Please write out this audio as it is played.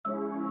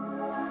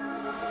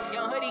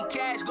petty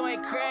cash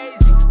going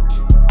crazy.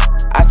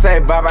 I say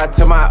bye-bye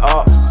to my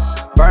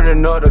ops,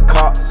 burning all the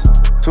cops,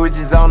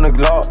 switches on the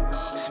Glock,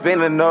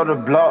 spinning on the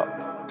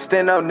block,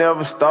 stand up,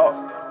 never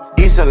stop.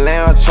 Eat some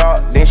lamb chop,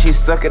 then she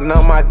sucking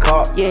on my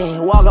cock. Yeah,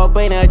 walk up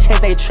in her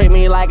chest, they treat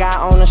me like I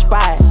own the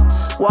spot.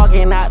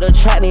 Walking out the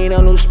trap, need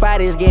a new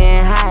spot, it's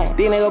getting hot.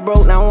 These niggas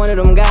broke, now one of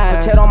them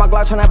guys. Tell on my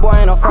Glock, turn that boy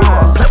in a fry.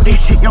 Play this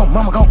shit, your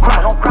mama gon'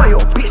 cry. Blow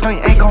your bitch, no you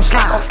ain't gon'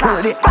 slide.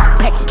 Roll it up,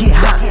 pack it, get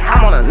hot.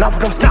 I'm on enough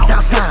of them sticks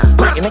outside.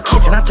 Black in the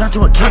kitchen, I turn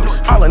to a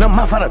chemist. All in the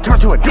mouth, I done turn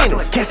to a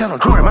dentist. Cast down on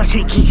jewelry, my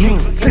shit keep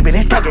hitting. Flip it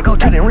and stack it, go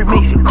to the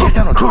remix it. Cast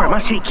down on jewelry,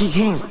 my shit keep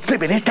hitting.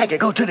 Flip it and stack it,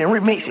 go to the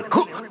remix it.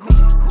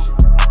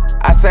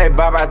 I say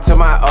bye-bye to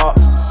my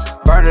ops,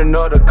 burning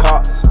all the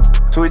cops,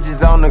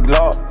 switches on the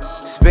Glock,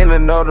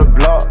 spinning on the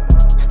block,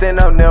 stand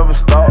up, never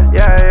stop.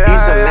 Eat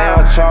some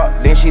lamb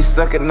chop, then she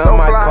sucking on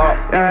my cock.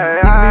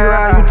 Nigga be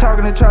around you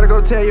talking and try to go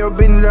tell your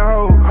business to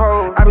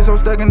hoe. I be so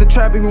stuck in the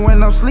trap, even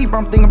when I'm sleep,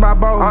 I'm thinking about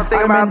both. I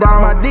done been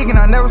down on my dick and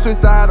I never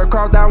switched side or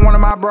crossed out one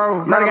of my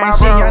bros. Nigga ain't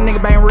shit, young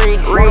nigga bang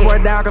red. Roll the boy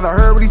down cause I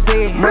heard what he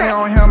said. Money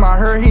on him, I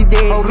heard he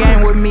dead. Whole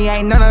game with me,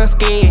 ain't none of us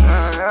scared.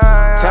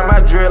 Tie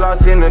my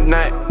dreadlocks in the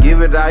night,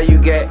 give it all you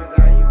got.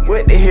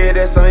 What the hell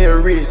that's on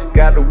your wrist?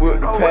 Got the whip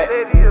the pack.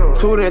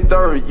 2 and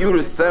 30, you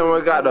the same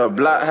one, got the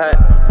block hat.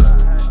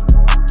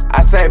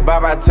 I say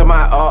bye-bye to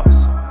my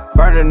ops,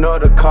 burning all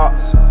the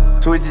cops,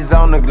 switches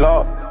on the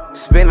Glock,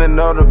 spinning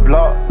on the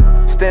block,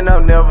 stand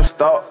up, never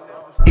stop.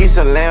 Eat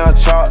some lamb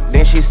chop,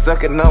 then she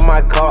sucking on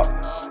my cock.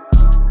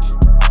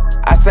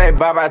 I say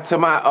bye-bye to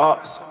my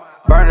ops,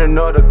 burning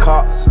all the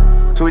cops,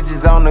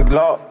 switches on the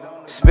Glock,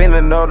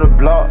 spinning on the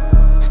block,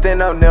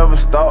 stand up, never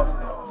stop.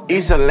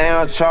 Eat some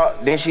lamb chop,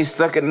 then she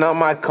sucking on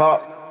my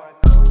cock.